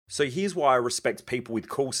So here's why I respect people with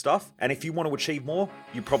cool stuff, and if you want to achieve more,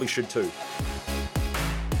 you probably should too.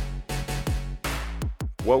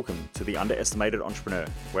 Welcome to The Underestimated Entrepreneur,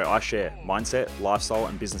 where I share mindset, lifestyle,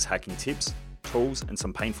 and business hacking tips, tools, and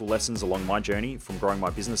some painful lessons along my journey from growing my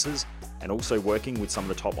businesses and also working with some of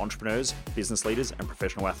the top entrepreneurs, business leaders, and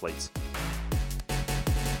professional athletes.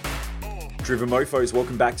 Driven Mofos,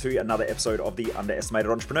 welcome back to another episode of The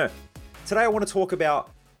Underestimated Entrepreneur. Today I want to talk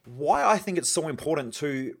about why I think it's so important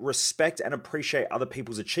to respect and appreciate other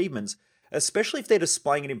people's achievements, especially if they're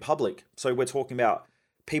displaying it in public. So we're talking about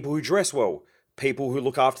people who dress well, people who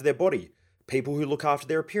look after their body, people who look after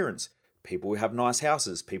their appearance, people who have nice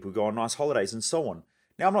houses, people who go on nice holidays, and so on.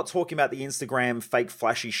 Now, I'm not talking about the Instagram fake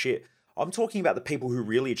flashy shit. I'm talking about the people who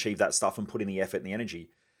really achieve that stuff and put in the effort and the energy.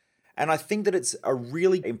 And I think that it's a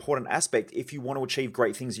really important aspect if you want to achieve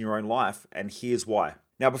great things in your own life, and here's why.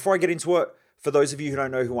 Now, before I get into it, for those of you who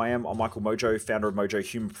don't know who I am, I'm Michael Mojo, founder of Mojo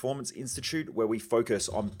Human Performance Institute, where we focus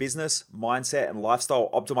on business, mindset, and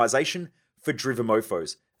lifestyle optimization for driven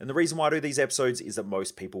mofos. And the reason why I do these episodes is that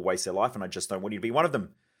most people waste their life, and I just don't want you to be one of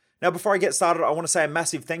them. Now, before I get started, I want to say a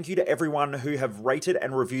massive thank you to everyone who have rated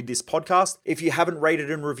and reviewed this podcast. If you haven't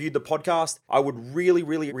rated and reviewed the podcast, I would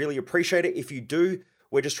really appreciate it if you do.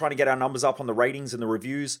 We're just trying to get our numbers up on the ratings and the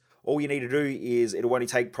reviews. All you need to do is, it'll only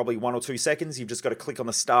take probably 1 or 2 seconds. You've just got to click on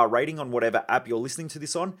the star rating on whatever app you're listening to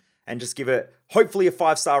this on and just give it, hopefully, a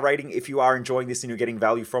 5-star rating if you are enjoying this and you're getting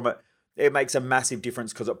value from it. It makes a massive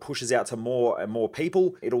difference because it pushes out to more and more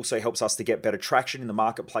people. It also helps us to get better traction in the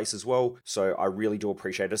marketplace as well. So I really do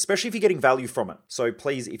appreciate it, especially if you're getting value from it. So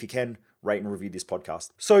please, if you can, rate and review this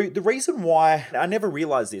podcast. So the reason why, I never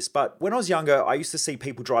realized this, but when I was younger, I used to see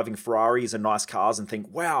people driving Ferraris and nice cars and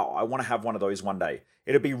think, wow, I want to have one of those one day.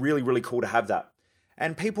 It'd be really cool to have that.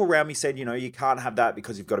 And people around me said, you can't have that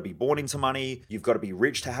because you've got to be born into money. You've got to be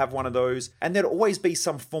rich to have one of those. And there'd always be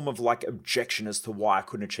some form of objection as to why I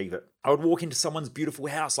couldn't achieve it. I would walk into someone's beautiful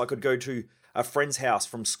house. I could go to a friend's house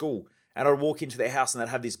from school and I'd walk into their house and they'd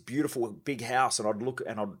have this beautiful big house and I'd look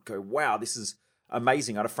and I'd go, wow, this is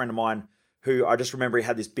amazing. I had a friend of mine who I just remember he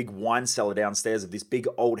had this big wine cellar downstairs of this big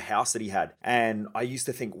old house that he had. And I used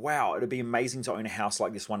to think, wow, it'd be amazing to own a house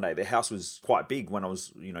like this one day. Their house was quite big when I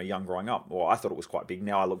was, young growing up. Well, I thought it was quite big.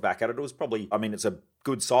 Now I look back at it, it was probably, it's a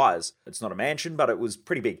good size. It's not a mansion, but it was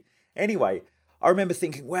pretty big. Anyway, I remember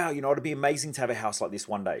thinking, wow, it'd be amazing to have a house like this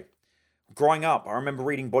one day. Growing up, I remember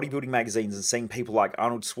reading bodybuilding magazines and seeing people like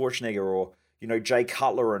Arnold Schwarzenegger or Jay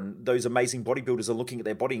Cutler and those amazing bodybuilders are looking at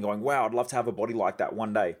their body and going, wow, I'd love to have a body like that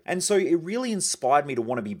one day. And so it really inspired me to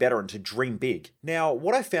want to be better and to dream big. Now,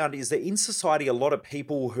 what I found is that in society, a lot of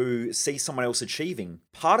people who see someone else achieving,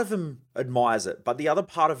 part of them admires it, but the other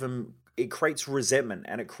part of them, it creates resentment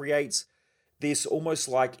and it creates this almost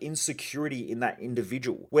like insecurity in that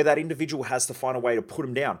individual, where that individual has to find a way to put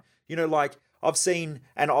them down. I've seen,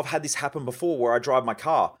 and I've had this happen before where I drive my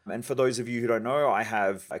car. And for those of you who don't know, I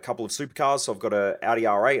have a couple of supercars. So I've got an Audi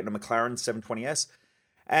R8 and a McLaren 720S.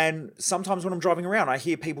 And sometimes when I'm driving around, I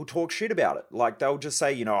hear people talk shit about it. Like they'll just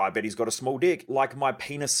say, I bet he's got a small dick. Like my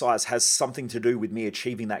penis size has something to do with me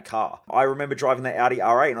achieving that car. I remember driving that Audi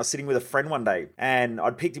R8 and I was sitting with a friend one day and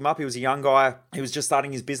I'd picked him up. He was a young guy. He was just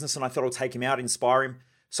starting his business and I thought I'd take him out, inspire him.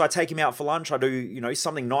 So I take him out for lunch. I do,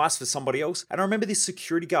 something nice for somebody else. And I remember this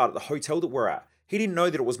security guard at the hotel that we're at. He didn't know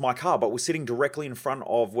that it was my car, but was sitting directly in front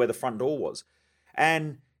of where the front door was.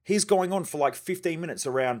 And he's going on for 15 minutes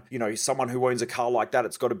around, someone who owns a car like that,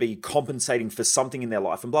 it's got to be compensating for something in their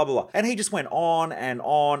life and blah, blah, blah. And he just went on and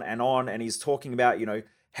on and on. And he's talking about,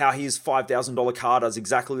 how his $5,000 car does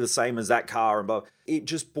exactly the same as that car. And blah. It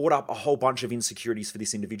just brought up a whole bunch of insecurities for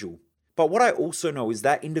this individual. But what I also know is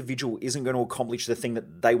that individual isn't going to accomplish the thing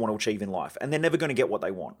that they want to achieve in life. And they're never going to get what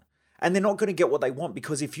they want. And they're not going to get what they want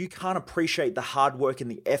because if you can't appreciate the hard work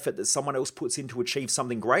and the effort that someone else puts in to achieve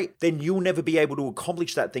something great, then you'll never be able to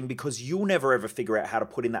accomplish that thing because you'll never ever figure out how to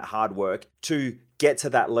put in that hard work to get to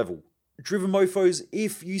that level. Driven mofos,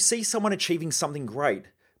 if you see someone achieving something great,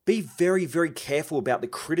 be very careful about the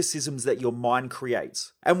criticisms that your mind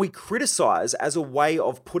creates. And we criticize as a way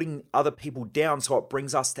of putting other people down so it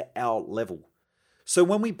brings us to our level. So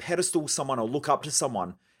when we pedestal someone or look up to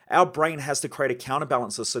someone, our brain has to create a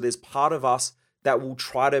counterbalancer. So there's part of us that will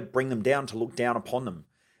try to bring them down to look down upon them.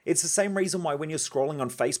 It's the same reason why when you're scrolling on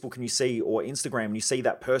Facebook and you see, or Instagram, and you see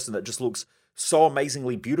that person that just looks so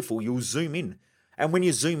amazingly beautiful, you'll zoom in. And when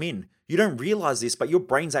you zoom in, you don't realize this, but your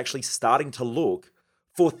brain's actually starting to look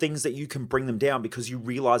for things that you can bring them down because you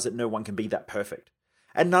realize that no one can be that perfect.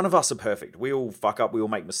 And none of us are perfect. We all fuck up. We all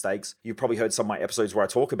make mistakes. You've probably heard some of my episodes where I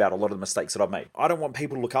talk about a lot of the mistakes that I've made. I don't want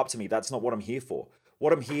people to look up to me. That's not what I'm here for.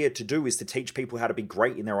 What I'm here to do is to teach people how to be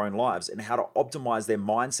great in their own lives and how to optimize their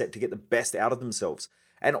mindset to get the best out of themselves.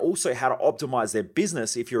 And also how to optimize their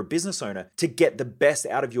business if you're a business owner to get the best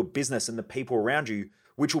out of your business and the people around you,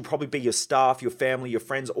 which will probably be your staff, your family, your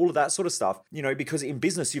friends, all of that sort of stuff. Because in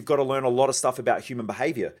business, you've got to learn a lot of stuff about human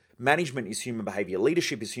behavior. Management is human behavior.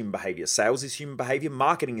 Leadership is human behavior. Sales is human behavior.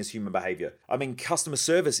 Marketing is human behavior. Customer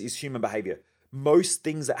service is human behavior. Most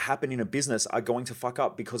things that happen in a business are going to fuck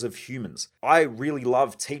up because of humans. I really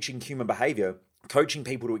love teaching human behavior, coaching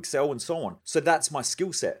people to excel and so on. So that's my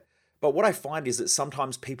skill set. But what I find is that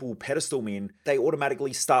sometimes people pedestal me and they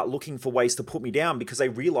automatically start looking for ways to put me down because they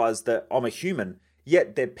realize that I'm a human,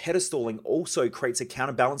 yet their pedestaling also creates a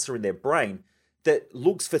counterbalancer in their brain that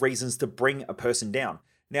looks for reasons to bring a person down.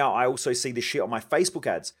 Now, I also see this shit on my Facebook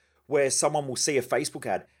ads where someone will see a Facebook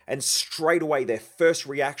ad and straight away their first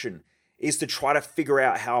reaction is to try to figure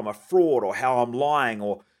out how I'm a fraud or how I'm lying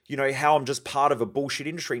or how I'm just part of a bullshit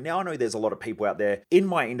industry. Now, I know there's a lot of people out there in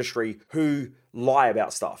my industry who lie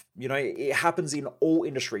about stuff. It happens in all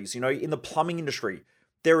industries. In the plumbing industry,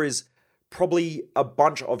 there is probably a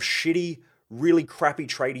bunch of shitty, really crappy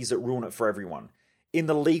tradies that ruin it for everyone. In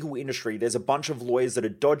the legal industry, there's a bunch of lawyers that are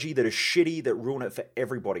dodgy, that are shitty, that ruin it for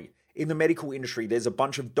everybody. In the medical industry, there's a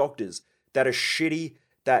bunch of doctors that are shitty,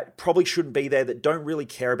 that probably shouldn't be there, that don't really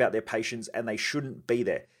care about their patients, and they shouldn't be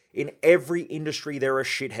there. In every industry, there are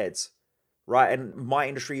shitheads, right? And my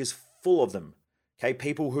industry is full of them, okay?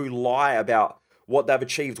 People who lie about what they've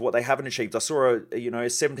achieved, what they haven't achieved. I saw a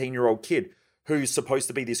 17-year-old kid who's supposed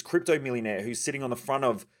to be this crypto millionaire who's sitting on the front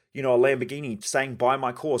of, a Lamborghini saying, buy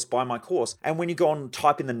my course, buy my course. And when you go and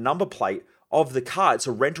type in the number plate of the car, it's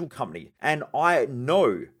a rental company. And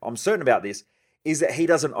I'm certain about this, is that he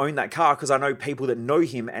doesn't own that car because I know people that know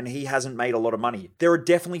him and he hasn't made a lot of money. There are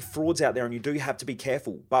definitely frauds out there and you do have to be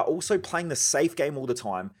careful, but also playing the safe game all the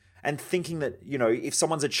time and thinking that, if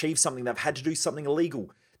someone's achieved something, they've had to do something illegal.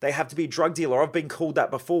 They have to be a drug dealer. I've been called that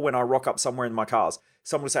before when I rock up somewhere in my cars.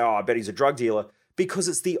 Someone will say, I bet he's a drug dealer, because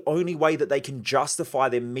it's the only way that they can justify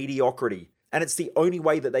their mediocrity. And it's the only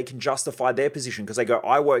way that they can justify their position because they go,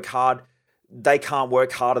 I work hard. They can't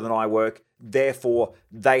work harder than I work. Therefore,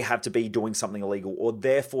 they have to be doing something illegal, or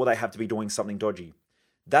therefore they have to be doing something dodgy.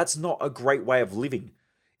 That's not a great way of living.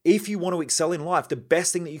 If you want to excel in life, the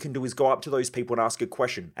best thing that you can do is go up to those people and ask a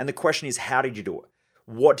question. And the question is, how did you do it?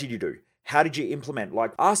 What did you do? How did you implement?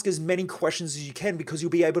 Ask as many questions as you can because you'll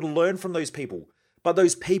be able to learn from those people. But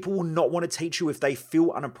those people will not want to teach you if they feel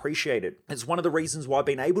unappreciated. It's one of the reasons why I've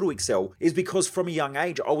been able to excel is because from a young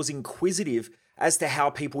age, I was inquisitive as to how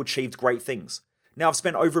people achieved great things. Now, I've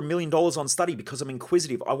spent over $1 million on study because I'm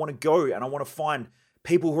inquisitive. I want to go and I want to find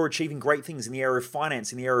people who are achieving great things in the area of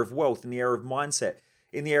finance, in the area of wealth, in the area of mindset,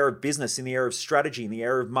 in the area of business, in the area of strategy, in the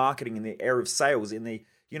area of marketing, in the area of sales, in the,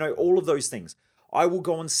 all of those things. I will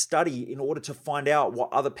go and study in order to find out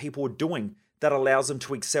what other people are doing that allows them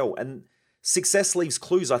to excel. And success leaves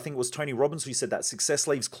clues. I think it was Tony Robbins who said that. Success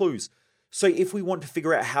leaves clues. So if we want to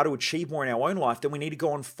figure out how to achieve more in our own life, then we need to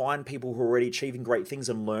go and find people who are already achieving great things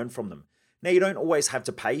and learn from them. Now, you don't always have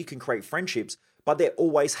to pay. You can create friendships, but there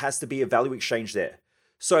always has to be a value exchange there.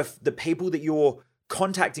 So if the people that you're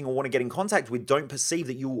contacting or want to get in contact with don't perceive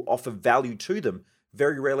that you will offer value to them,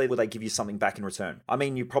 very rarely will they give you something back in return.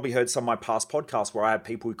 You probably heard some of my past podcasts where I have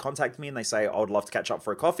people who contact me and they say, I would love to catch up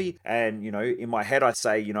for a coffee. And, in my head, I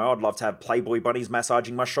say, I'd love to have Playboy bunnies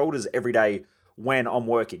massaging my shoulders every day when I'm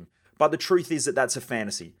working. But the truth is that that's a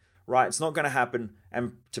fantasy, right? It's not going to happen.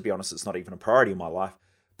 And to be honest, it's not even a priority in my life.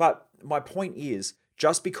 But my point is,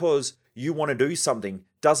 just because you want to do something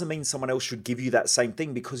doesn't mean someone else should give you that same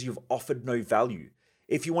thing because you've offered no value.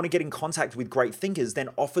 If you want to get in contact with great thinkers, then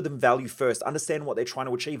offer them value first. Understand what they're trying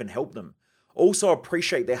to achieve and help them. Also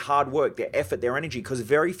appreciate their hard work, their effort, their energy, because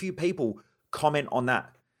very few people comment on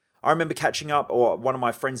that. I remember catching up, or one of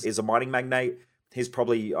my friends is a mining magnate. He's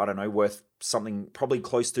probably, worth something probably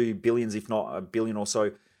close to billions, if not $1 billion or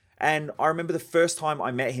so. And I remember the first time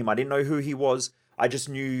I met him, I didn't know who he was. I just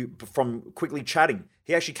knew from quickly chatting.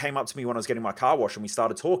 He actually came up to me when I was getting my car washed and we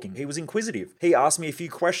started talking. He was inquisitive. He asked me a few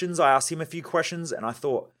questions. I asked him a few questions and I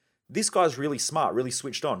thought, this guy's really smart, really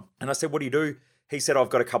switched on. And I said, what do you do? He said, I've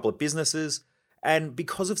got a couple of businesses. And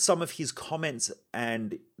because of some of his comments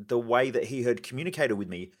and the way that he had communicated with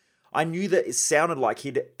me, I knew that it sounded like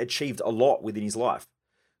he'd achieved a lot within his life.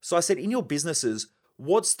 So I said, in your businesses,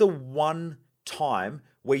 what's the one time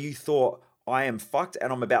where you thought, I am fucked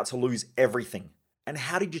and I'm about to lose everything? And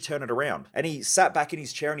how did you turn it around? And he sat back in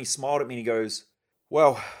his chair and he smiled at me and he goes,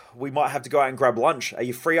 well, we might have to go out and grab lunch. Are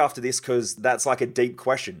you free after this? Because that's like a deep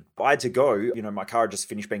question. I had to go, my car had just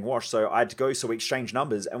finished being washed. So I had to go. So we exchanged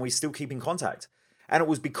numbers and we still keep in contact. And it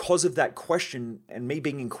was because of that question and me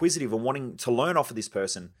being inquisitive and wanting to learn off of this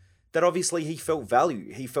person that obviously he felt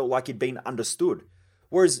value. He felt like he'd been understood.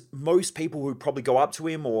 Whereas most people who probably go up to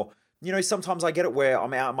him, or, sometimes I get it where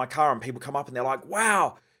I'm out in my car and people come up and they're like,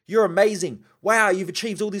 wow, you're amazing. Wow, you've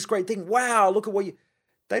achieved all this great thing. Wow, look at what you...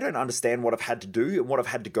 They don't understand what I've had to do and what I've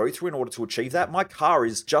had to go through in order to achieve that. My car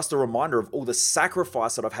is just a reminder of all the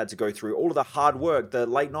sacrifice that I've had to go through, all of the hard work, the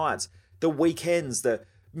late nights, the weekends, the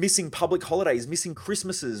missing public holidays, missing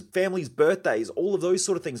Christmases, families' birthdays, all of those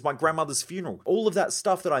sort of things, my grandmother's funeral, all of that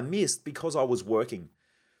stuff that I missed because I was working.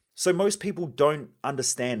 So most people don't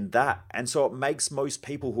understand that. And so it makes most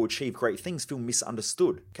people who achieve great things feel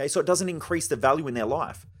misunderstood. Okay, so it doesn't increase the value in their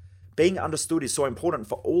life. Being understood is so important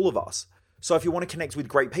for all of us. So if you want to connect with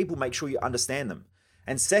great people, make sure you understand them.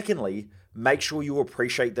 And secondly, make sure you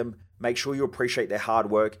appreciate them. Make sure you appreciate their hard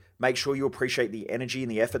work. Make sure you appreciate the energy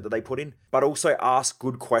and the effort that they put in, but also ask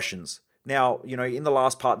good questions. Now, in the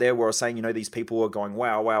last part there where I was saying, these people are going,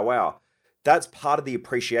 wow, wow, wow. That's part of the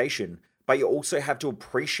appreciation, but you also have to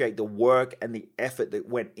appreciate the work and the effort that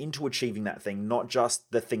went into achieving that thing, not just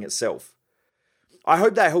the thing itself. I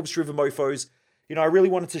hope that helps, Driven Mofos. I really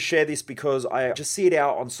wanted to share this because I just see it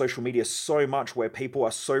out on social media so much where people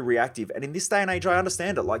are so reactive. And in this day and age, I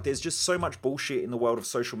understand it. Like, there's just so much bullshit in the world of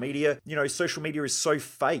social media. Social media is so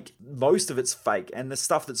fake. Most of it's fake. And the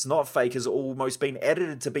stuff that's not fake has almost been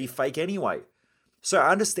edited to be fake anyway. So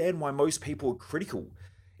I understand why most people are critical.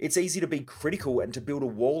 It's easy to be critical and to build a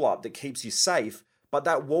wall up that keeps you safe. But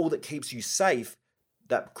that wall that keeps you safe,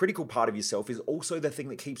 that critical part of yourself, is also the thing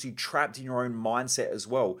that keeps you trapped in your own mindset as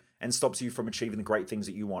well and stops you from achieving the great things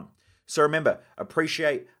that you want. So remember,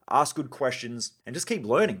 appreciate, ask good questions, and just keep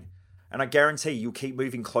learning. And I guarantee you'll keep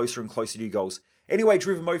moving closer and closer to your goals. Anyway,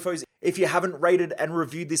 Driven Mofos, if you haven't rated and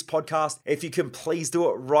reviewed this podcast, if you can please do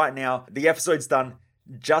it right now. The episode's done.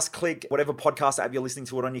 Just click whatever podcast app you're listening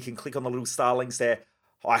to it on. You can click on the little star links there.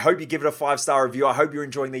 I hope you give it a 5-star review. I hope you're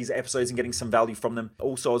enjoying these episodes and getting some value from them.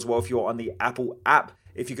 Also, as well, if you're on the Apple app,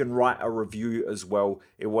 if you can write a review as well,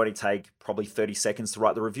 it will only take probably 30 seconds to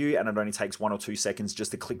write the review, and it only takes 1 or 2 seconds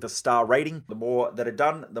just to click the star rating. The more that are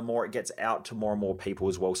done, the more it gets out to more and more people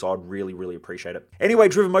as well. So I'd really, really appreciate it. Anyway,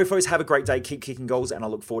 Driven Mofos, have a great day. Keep kicking goals, and I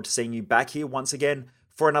look forward to seeing you back here once again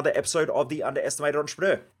for another episode of The Underestimated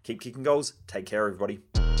Entrepreneur. Keep kicking goals. Take care, everybody.